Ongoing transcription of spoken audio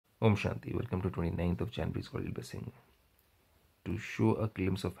Om Shanti. Welcome to 29th of January's Golden Blessing. To show a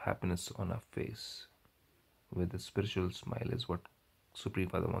glimpse of happiness on our face with a spiritual smile is what Supreme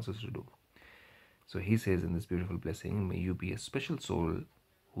Father wants us to do. So he says in this beautiful blessing, may you be a special soul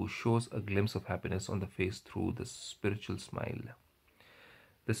who shows a glimpse of happiness on the face through the spiritual smile.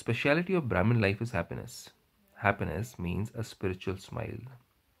 The speciality of Brahmin life is happiness. Happiness means a spiritual smile,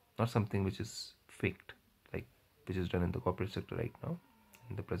 not something which is faked, like which is done in the corporate sector right now,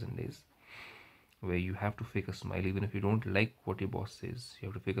 in the present days, where you have to fake a smile even if you don't like what your boss says. You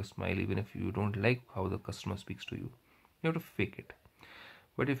have to fake a smile even if you don't like how the customer speaks to you. You have to fake it.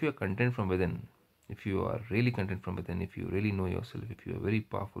 But if you are content from within, if you are really content from within, if you really know yourself, if you are a very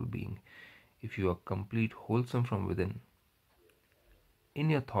powerful being, if you are complete wholesome from within, in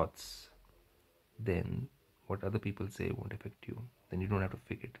your thoughts, then what other people say won't affect you. Then you don't have to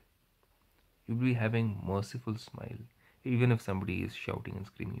fake it. You'll be having merciful smile. Even if somebody is shouting and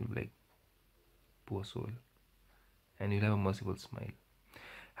screaming, you'll be like, poor soul. And you'll have a merciful smile.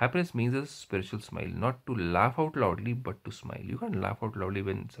 Happiness means a spiritual smile, not to laugh out loudly, but to smile. You can't laugh out loudly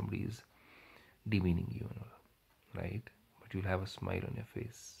when somebody is demeaning you, right? But you'll have a smile on your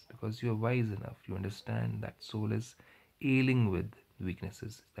face because you're wise enough. You understand that soul is ailing with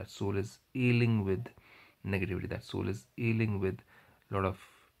weaknesses. That soul is ailing with negativity. That soul is ailing with a lot of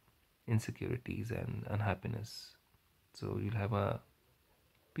insecurities and unhappiness. So you'll have a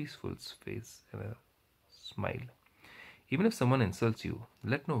peaceful face and a smile. Even if someone insults you,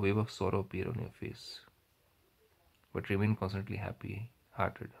 let no wave of sorrow appear on your face, but remain constantly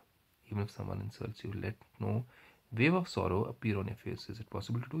happy-hearted. Even if someone insults you, let no wave of sorrow appear on your face. Is it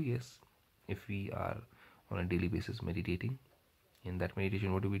possible to do? Yes. If we are on a daily basis meditating, in that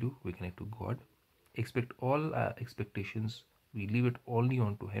meditation, what do? We connect to God. Expect all our expectations. We leave it only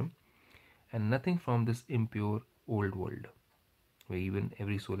onto Him, and nothing from this impure old world, where even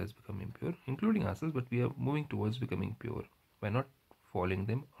every soul has become impure, including ourselves, but we are moving towards becoming pure by not following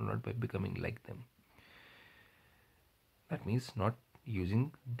them or not by becoming like them. That means not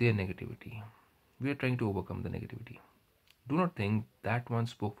using their negativity. We are trying to overcome the negativity. Do not think that one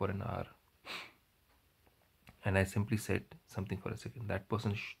spoke for an hour and I simply said something for a second. That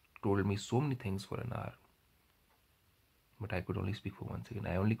person told me so many things for an hour, but I could only speak for 1 second.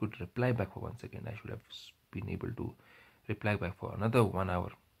 I only could reply back for 1 second. I should have been able to reply back for another 1 hour,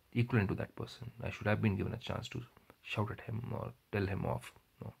 equivalent to that person. I should have been given a chance to shout at him or tell him off.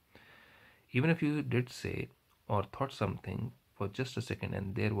 No. Even if you did say or thought something for just a second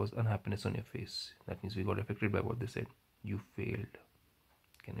and there was unhappiness on your face, that means we got affected by what they said. You failed.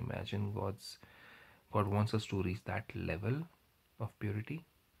 Can you imagine? God wants us to reach that level of purity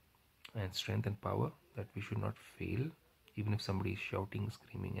and strength and power that we should not fail, even if somebody is shouting,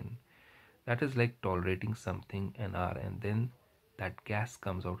 screaming, and that is like tolerating something an hour and then that gas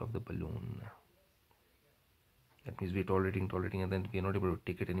comes out of the balloon. That means we're tolerating, and then we're not able to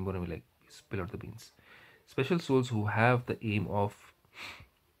take it anymore and we spill out the beans. Special souls who have the aim of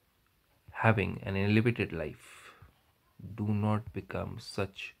having an elevated life do not become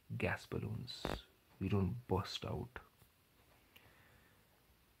such gas balloons. We don't burst out.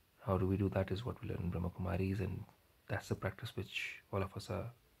 How do we do that is what we learn in brahmakumaris, and that's the practice which all of us are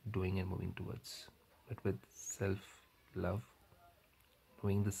doing and moving towards. But with self-love,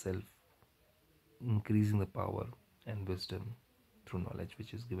 knowing the self, increasing the power and wisdom through knowledge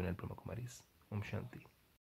which is given at brahmakumaris. Om Shanti.